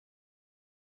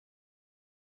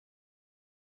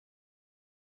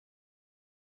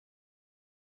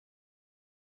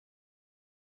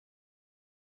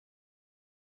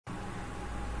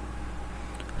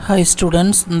Hi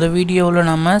students, இந்த வீடியோவில்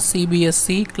நம்ம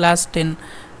CBSE class 10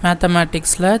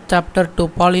 mathematicsல chapter 2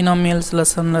 polynomials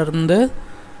lessonல இருந்து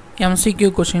MCQ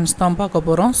questions தான் பார்க்க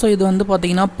போகிறோம். ஸோ இது வந்து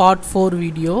பார்த்தீங்கன்னா part 4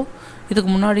 வீடியோ. இதுக்கு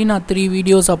முன்னாடி நான் 3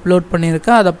 வீடியோஸ் அப்லோட்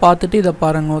பண்ணியிருக்கேன், அதை பார்த்துட்டு இதை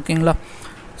பாருங்கள், ஓகேங்களா?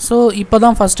 ஸோ இப்போ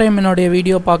தான் ஃபஸ்ட் டைம் என்னுடைய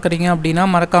வீடியோ பார்க்குறீங்க அப்படின்னா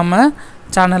மறக்காமல்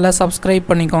சேனலை சப்ஸ்கிரைப்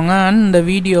பண்ணிக்கோங்க அண்ட் இந்த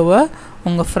வீடியோவை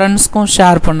உங்கள் ஃப்ரெண்ட்ஸ்க்கும்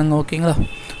ஷேர் பண்ணுங்கள், ஓகேங்களா?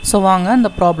 ஸோ வாங்க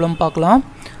இந்த ப்ராப்ளம் பார்க்கலாம்.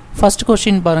 First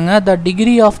question பாருங்க, the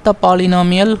degree of the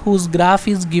polynomial whose graph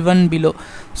is given below.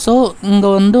 So இங்கே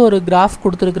வந்து ஒரு கிராஃப்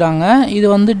கொடுத்துருக்குறாங்க, இது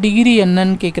வந்து டிகிரி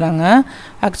என்னன்னு கேட்குறாங்க.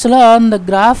 ஆக்சுவலாக அந்த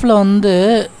கிராஃபில் வந்து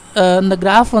இந்த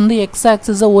கிராஃப் வந்து எக்ஸ்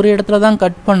ஆக்சிஸை ஒரு இடத்துல தான்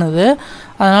கட் பண்ணுது,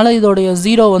 அதனால் இதோடைய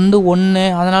 0 வந்து 1,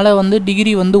 அதனால் வந்து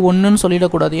டிகிரி வந்து 1ன்னு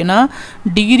சொல்லிடக்கூடாது. ஏன்னா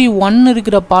டிகிரி 1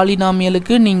 இருக்கிற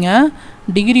பாலினாமியலுக்கு நீங்கள்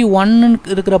டிகிரி 1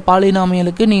 இருக்கிற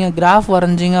பாலினாமியலுக்கு நீங்கள் கிராஃப்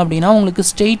வரைஞ்சிங்க அப்படின்னா உங்களுக்கு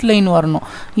ஸ்ட்ரெயிட் லைன் வரணும்.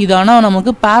 இது ஆனால்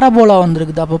நமக்கு பேரபோலா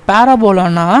வந்துருக்குது. அப்போ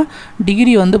பேரபோலானா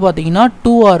டிகிரி வந்து பார்த்திங்கன்னா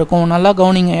 2ஆக இருக்கும். நல்லா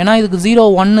கவனிங்க, ஏன்னா இதுக்கு 0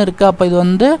 1 இருக்குது. அப்போ இது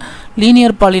வந்து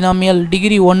லீனியர் பாலினாமியல்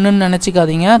டிகிரி 1ன்னு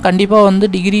நினச்சிக்காதீங்க, கண்டிப்பாக வந்து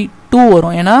டிகிரி 2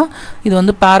 வரும். ஏன்னா இது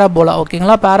வந்து பேரபோலா,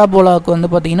 ஓகேங்களா? பேரபோலாவுக்கு வந்து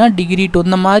பார்த்திங்கன்னா டிகிரி 2.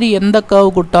 இந்த மாதிரி எந்த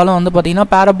கர்வ் கொடுத்தாலும் வந்து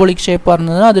பார்த்திங்கன்னா பேரபோலிக் ஷேப்பாக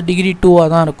இருந்ததுன்னா அது டிகிரி 2ஆக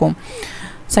தான் இருக்கும்.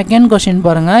 Second question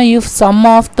பாருங்க, if sum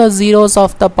of the zeros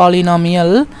of the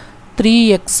polynomial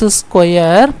 3x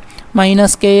square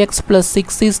minus kx plus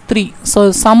 6 is 3. So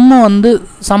sum வந்து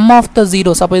sum of the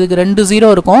zeros, அப்போ இதுக்கு 2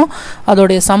 0 இருக்கும்,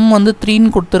 அதோடைய sum வந்து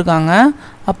 3ன்னு கொடுத்துருக்காங்க.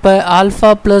 அப்போ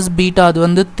ஆல்ஃபா ப்ளஸ் பீட்டா அது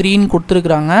வந்து 3ன்னு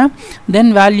கொடுத்துருக்குறாங்க.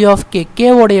 தென் வேல்யூ ஆஃப் கே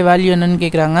உடைய வேல்யூ என்னன்னு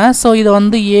கேட்குறாங்க. ஸோ இதை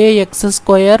வந்து ax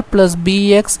square plus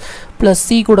px plus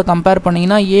C கூட கம்பேர்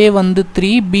பண்ணிங்கன்னா ஏ வந்து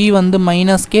 3, பி வந்து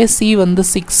மைனஸ் கே, சி வந்து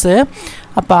 6.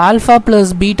 அப்போ ஆல்ஃபா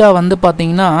ப்ளஸ் பீட்டா வந்து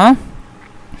பார்த்திங்கன்னா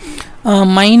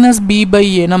மைனஸ் பி பை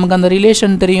ஏ, நமக்கு அந்த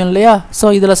ரிலேஷன் தெரியும் இல்லையா? ஸோ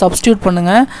இதில் சப்ஸ்டியூட்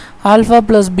பண்ணுங்கள். ஆல்ஃபா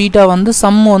ப்ளஸ் பீட்டா வந்து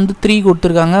சம் வந்து 3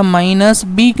 கொடுத்துருக்காங்க, மைனஸ்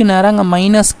பிக்கு நேரம் அங்கே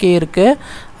மைனஸ் கே இருக்குது,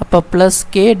 அப்போ ப்ளஸ்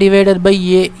கே டிவைடட் பை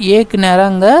ஏ, ஏக்கு நேரம்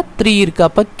அங்கே 3 இருக்குது,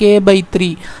 அப்போ கே பை 3.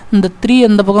 இந்த 3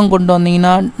 எந்த பக்கம் கொண்டு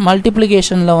வந்தீங்கன்னா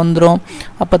மல்டிப்ளிகேஷனில் வந்துடும்.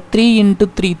 அப்போ 3 ×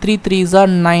 3, 3 3s are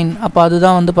 9. அப்போ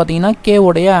அதுதான் வந்து பார்த்தீங்கன்னா கே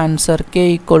உடைய ஆன்சர், கே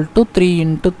ஈக்குவல் டு 3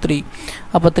 × 3.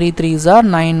 அப்போ 3 3s are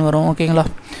 9 வரும், ஓகேங்களா?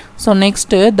 So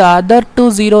next the other two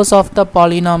zeros of the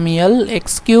polynomial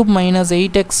x cube minus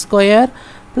 8x square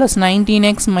plus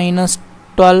 19x minus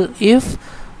 12 if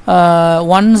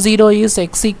 1 0 is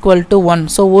x equal to 1.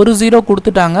 So ஒரு 0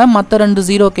 கொடுத்துட்டாங்க, மற்ற 2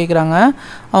 0 கேட்குறாங்க.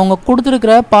 அவங்க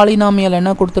கொடுத்துருக்கிற பாலினாமியல்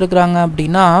என்ன கொடுத்துருக்குறாங்க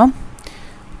அப்படின்னா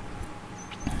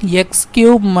x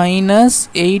cube minus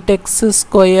 8x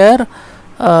square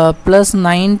plus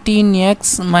 19x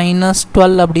minus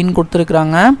 12 அப்படின்னு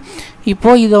கொடுத்துருக்குறாங்க.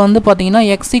 இப்போது இதை வந்து பார்த்திங்கன்னா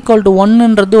எக்ஸ் ஈக்குவல் டு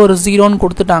 1ன்றது ஒரு 0ன்னு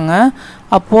கொடுத்துட்டாங்க.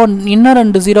 அப்போது இன்னும்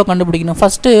 2 0 கண்டுபிடிக்கணும்.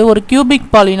 ஃபஸ்ட்டு ஒரு கியூபிக்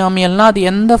பாலினாமியல்னால் அது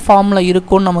எந்த ஃபார்மில்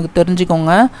இருக்கும்னு நமக்கு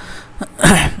தெரிஞ்சுக்கோங்க.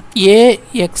 A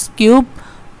X cube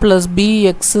plus B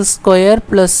X square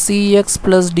plus CX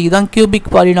plus D தான் கியூபிக்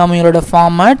பாலினாமியலோட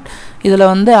ஃபார்மட். இதில்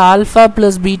வந்து alpha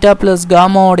plus beta plus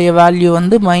காமாவோடைய value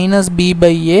வந்து மைனஸ் பி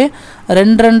பை ஏ.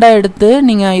 2 எடுத்து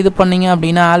நீங்கள் இது பண்ணிங்க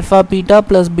அப்படின்னா alpha beta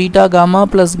plus beta gamma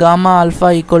plus gamma alpha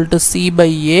equal to C by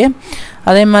ஏ.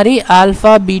 அதே மாதிரி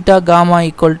alpha beta gamma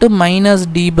equal to minus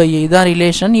D by ஏ, இதுதான்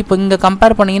ரிலேஷன். இப்போ இங்கே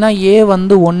கம்பேர் பண்ணிங்கன்னா ஏ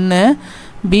வந்து 1,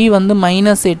 பி வந்து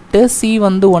மைனஸ் 8, சி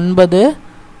வந்து 9,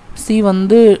 சி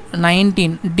வந்து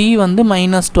 19, டி வந்து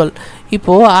மைனஸ் 12.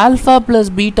 இப்போது alpha plus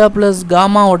beta plus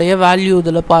காமாவுடைய value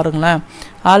இதில் பாருங்களேன்.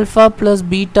 Alpha plus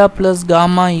beta plus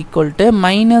gamma equal to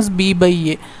minus B by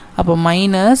ஏ. அப்போ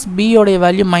மைனஸ் பியோடைய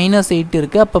வேல்யூ மைனஸ் 8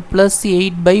 இருக்குது, அப்போ ப்ளஸ்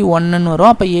 8 பை 1ன்னு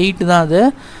வரும். அப்போ 8 தான் அது.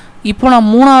 இப்போ நான்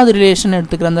 3வது ரிலேஷன்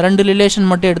எடுத்துக்கிறேன். அந்த 2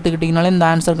 ரிலேஷன் மட்டும் எடுத்துக்கிட்டிங்கனாலே இந்த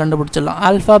ஆன்சர் கண்டுபிடிச்சிடலாம்.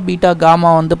 ஆல்ஃபா பீட்டா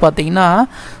காமா வந்து பார்த்திங்கன்னா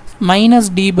மைனஸ்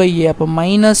டி பை ஏ, அப்போ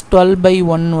மைனஸ் 12 பை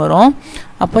 1 வரும்.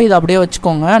 அப்போ இதை அப்படியே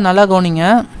வச்சுக்கோங்க, நல்லா கவனிங்க.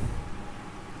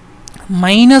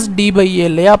 மைனஸ் டி பை ஏ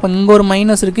இல்லையா? அப்போ இங்கே ஒரு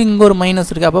மைனஸ் இருக்குது, இங்கே ஒரு மைனஸ்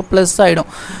இருக்குது, அப்போ ப்ளஸ்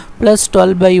ஆகிடும், ப்ளஸ்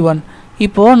 12 பை 1.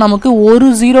 இப்போது நமக்கு ஒரு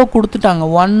 0 கொடுத்துட்டாங்க,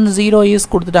 1 0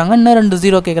 இஸ் கொடுத்துட்டாங்க, இன்னும் 2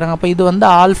 0 கேட்குறாங்க. அப்போ இது வந்து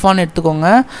ஆல்ஃபான்னு எடுத்துக்கோங்க.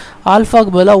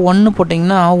 ஆல்ஃபாவுக்கு பதிலாக 1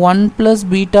 போட்டிங்கன்னா 1 plus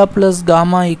beta plus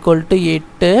gamma equal to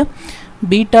 8,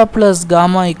 beta plus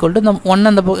gamma equal to இந்த 1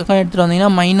 அந்த பக்கம் எடுத்துகிட்டு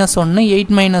வந்தீங்கன்னா மைனஸ் 1,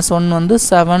 8 மைனஸ் 1 வந்து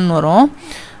 7 வரும்.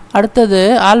 அடுத்தது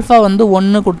ஆல்ஃபா வந்து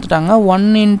 1 கொடுத்துட்டாங்க, 1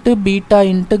 × பீட்டா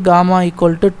 × காமா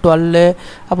ஈக்குவல் டு 12.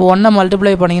 அப்போ 1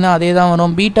 மல்டிப்ளை பண்ணிங்கன்னா அதே தான்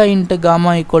வரும், பீட்டா ×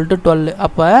 காமா ஈக்குவல் டு 12.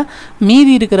 அப்போ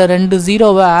மீதி இருக்கிற 2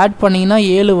 0வை ஆட் பண்ணிங்கன்னா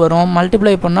 7 வரும்,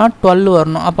 மல்டிப்ளை பண்ணால் 12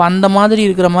 வரணும். அப்போ அந்த மாதிரி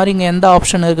இருக்கிற மாதிரி இங்கே எந்த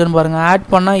ஆப்ஷன் இருக்குதுன்னு பாருங்கள். ஆட்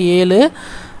பண்ணால் 7,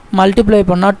 மல்டிப்ளை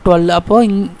பண்ணால் 12.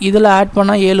 அப்போது இதில் ஆட்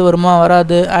பண்ணால் 7 வருமா?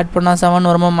 வராது. ஆட் பண்ணால் 7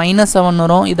 வருமா? மைனஸ் 7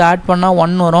 வரும். இது ஆட் பண்ணால்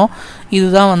 1 வரும்.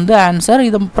 இதுதான் வந்து ஆன்சர்.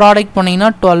 இது ப்ராடக்ட் பண்ணிங்கன்னா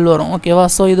 12 வரும், ஓகேவா?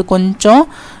 ஸோ இது கொஞ்சம்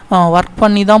ஒர்க்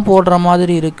பண்ணி தான் போடுற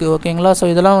மாதிரி இருக்குது ஓகேங்களா. ஸோ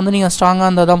இதெல்லாம் வந்து நீங்கள் ஸ்ட்ராங்காக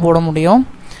இருந்தால் தான் போட முடியும்.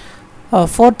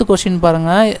 Fourth question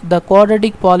பாருங்க. The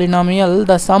quadratic polynomial,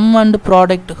 the sum and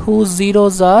product whose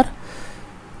zeros are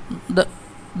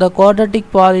the quadratic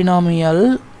polynomial,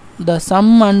 the sum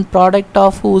and product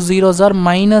of whose zeros are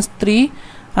 -3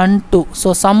 and 2. So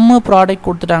sum product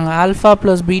கொடுத்துட்டாங்க, alpha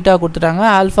plus beta கொடுத்துட்டாங்க,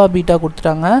 alpha beta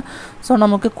கொடுத்துட்டாங்க. So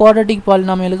நமக்கு quadratic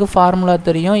polynomialக்கு formula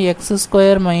தெரியும், x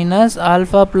square minus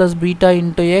alpha plus beta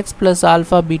into x plus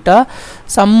alpha beta,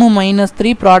 sum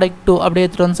 -3 product 2 அப்படியே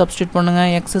எடுத்துகிட்டு வந்து substitute பண்ணுங்க.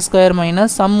 x square minus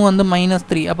sum வந்து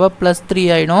 -3 அப்போ +3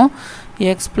 ஆகிடும்,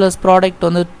 x plus product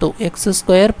வந்து 2, x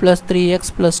square plus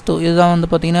 3x plus 2. இதுதான் வந்து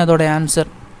பார்த்தீங்கன்னா அதோட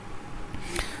ஆன்சர்.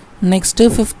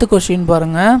 நெக்ஸ்ட்டு 5th கொஷின்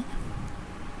பாருங்கள்.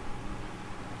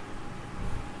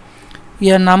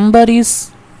 A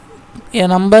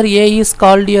number A is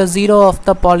called a zero of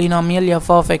the polynomial f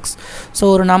of x. So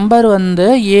ஒரு நம்பர் வந்து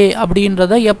a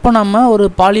அப்படின்றத எப்போ நம்ம ஒரு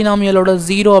பாலினாமியலோட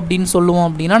ஜீரோ அப்படின்னு சொல்லுவோம்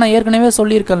அப்படின்னா, நான் ஏற்கனவே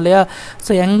சொல்லியிருக்கேன் இல்லையா.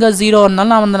 ஸோ எங்கே ஜீரோ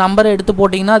இருந்தாலும் நான் அந்த நம்பரை எடுத்து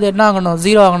போட்டிங்கன்னா அது என்ன ஆகணும்,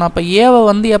 ஜீரோ ஆகணும். அப்போ ஏவை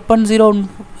வந்து எப்போன்னு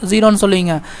ஜீரோன்னு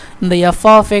சொல்லுவீங்க, இந்த f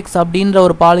of x அப்படின்ற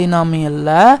ஒரு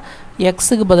பாலினாமியலில்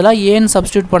எக்ஸுக்கு பதிலாக ஏன்னு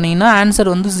சப்ஸ்டியூட் பண்ணிங்கன்னா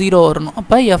ஆன்சர் வந்து ஜீரோ வரணும்.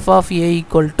 அப்போ f of a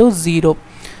equal to 0.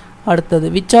 அடுத்தது,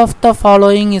 which of the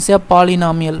following is a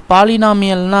polynomial?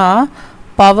 பாலினாமியல்னா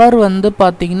power வந்து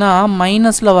பார்த்திங்கன்னா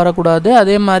மைனஸில் வரக்கூடாது,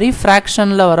 அதே மாதிரி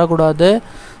ஃப்ராக்ஷனில் வரக்கூடாது.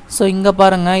 ஸோ இங்கே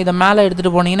பாருங்கள், இதை மேலே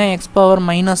எடுத்துகிட்டு போனீங்கன்னா எக்ஸ் பவர்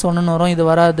 -1ன்னு வரும், இது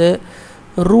வராது.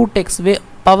 ரூட் எக்ஸ்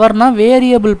பவர்னால்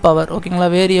வேரியபிள் பவர்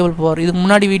ஓகேங்களா, வேரியபிள் பவர். இதுக்கு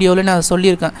முன்னாடி வீடியோவில் நான்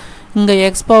சொல்லியிருக்கேன். இங்கே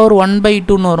எக்ஸ் பவர்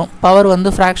 1/2ன்னு வரும், பவர்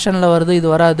வந்து ஃப்ராக்ஷனில் வருது, இது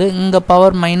வராது. இங்கே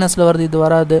பவர் மைனஸில் வருது, இது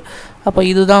வராது. அப்போ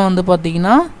இதுதான் வந்து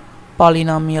பார்த்திங்கன்னா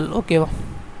பாலினாமியல் ஓகேவா.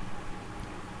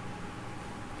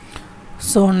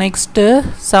 So next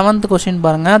 7th question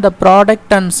பாருங்க. The product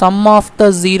and sum of the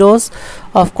zeros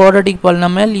of quadratic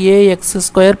polynomial ax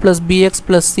square plus bx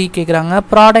plus c கேக்குறாங்க.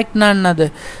 ப்ராடக்ட்னா என்னது,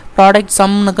 ப்ராடக்ட்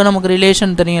சம்னுக்கு நமக்கு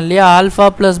ரிலேஷன் தெரியும் இல்லையா, alpha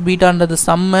plus பீட்டான்றது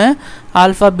Jammu,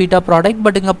 alpha beta product.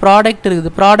 But இங்கே ப்ராடக்ட்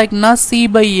இருக்குது, ப்ராடக்ட்னா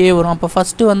c/a வரும். அப்போ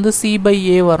ஃபஸ்ட்டு வந்து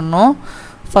c/a வரணும்.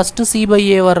 ஃபஸ்ட்டு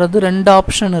c/a வர்றது 2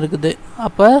 ஆப்ஷன் இருக்குது.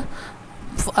 அப்போ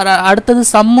அடுத்தது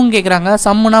சம்மும் கேட்குறாங்க,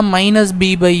 சம்முனா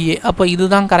 -b/a. அப்போ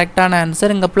இதுதான் கரெக்டான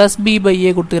ஆன்சர். இங்கே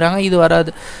 +b/a கொடுத்துக்கிறாங்க, இது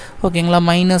வராது ஓகேங்களா,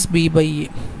 -b/a.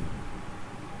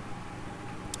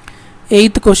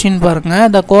 8th கொஷின் பாருங்க.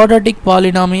 The quadratic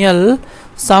polynomial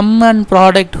sum and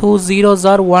product whose zeros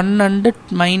are 1 and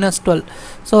 -12.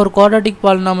 So ஒரு quadratic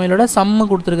polynomialோட சம்மு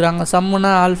கொடுத்துருக்குறாங்க.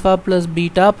 சம்முனா alpha plus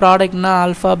beta, ப்ராடக்ட்னா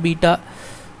alpha beta,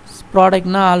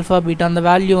 ப்ராடக்ட்னா alpha beta. அந்த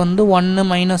வேல்யூ வந்து 1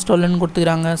 -12ன்னு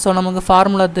கொடுத்துக்கிறாங்க. ஸோ நமக்கு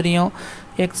ஃபார்முலா தெரியும்,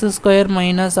 X square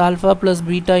minus alpha plus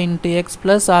beta into X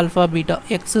plus alpha beta.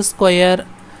 X square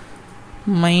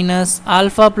minus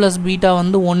alpha plus beta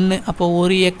வந்து 1, அப்போ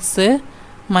ஒரு எக்ஸு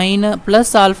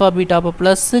ப்ளஸ் ஆல்ஃபா பீட்டா, அப்போ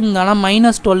plus இங்கே ஆனால்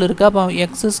 -12 இருக்குது. அப்போ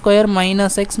எக்ஸ் ஸ்கொயர்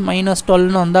மைனஸ் எக்ஸ்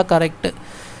 -12ன்னு வந்தால் correct.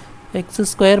 X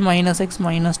square minus X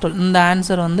 -12, இந்த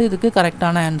ஆன்சர் வந்து இதுக்கு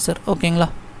கரெக்டான ஆன்சர் ஓகேங்களா.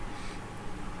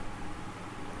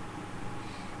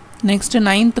 Next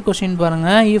 9th question பாருங்க.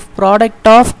 If product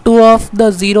of 2 of the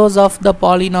zeros of the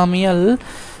polynomial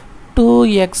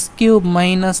 2x cube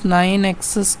minus 9x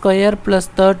square plus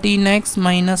 13x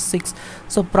minus 6.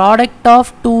 So product of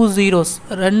 2 zeros,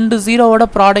 2 zeroவோட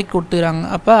product கொடுத்துறாங்க.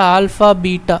 அப்போ alpha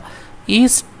beta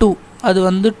is 2, அது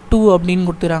வந்து 2 அப்படின்னு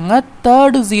கொடுத்துறாங்க.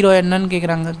 தேர்டு ஜீரோ என்னன்னு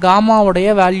கேட்குறாங்க, காமாவுடைய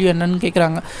வேல்யூ என்னன்னு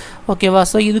கேட்குறாங்க ஓகேவா.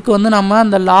 ஸோ இதுக்கு வந்து நம்ம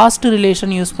அந்த லாஸ்ட்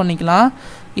ரிலேஷன் யூஸ் பண்ணிக்கலாம்.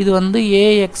 இது வந்து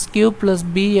ax³ +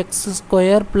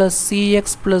 bx² + cx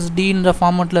 + dன்ற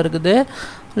ஃபார்மெட்டில் இருக்குது.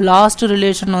 லாஸ்ட்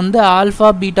ரிலேஷன் வந்து ஆல்ஃபா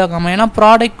பீட்டா காமா, ஏன்னா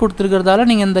ப்ராடக்ட் கொடுத்துருக்கிறதால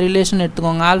நீங்கள் இந்த ரிலேஷன்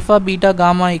எடுத்துக்கோங்க. Alpha beta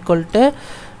gamma equal to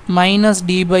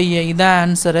 -d/a, இதான்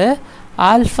ஆன்சரு.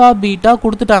 ஆல்ஃபா பீட்டா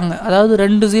கொடுத்துட்டாங்க, அதாவது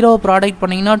 2 ஜீரோ ப்ராடக்ட்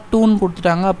பண்ணிங்கன்னா 2ன்னு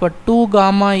கொடுத்துட்டாங்க. அப்போ 2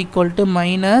 gamma equal to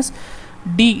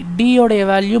 -d, டியோடைய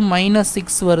value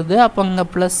 -6 வருது. அப்போ இங்கே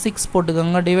 +6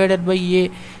 போட்டுக்கோங்க, டிவைடட் பை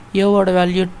ஏவோட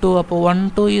வேல்யூ 2. அப்போ 1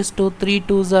 2 is 2, 3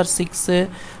 2s are 6,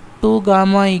 2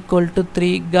 gamma equal to 3,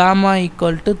 gamma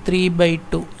equal to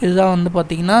 3/2. இதுதான் வந்து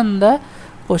பார்த்திங்கன்னா இந்த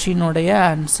கொஷினுடைய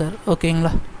ஆன்சர்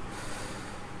ஓகேங்களா.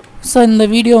 ஸோ இந்த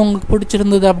வீடியோ உங்களுக்கு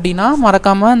பிடிச்சிருந்தது அப்படின்னா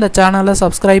மறக்காமல் இந்த சேனலை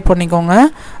சப்ஸ்கிரைப் பண்ணிக்கோங்க.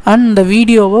 அண்ட் இந்த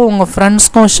வீடியோவை உங்கள்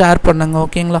ஃப்ரெண்ட்ஸ்க்கும் ஷேர் பண்ணுங்கள்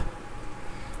ஓகேங்களா.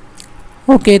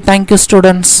 Okay, thank you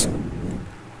students.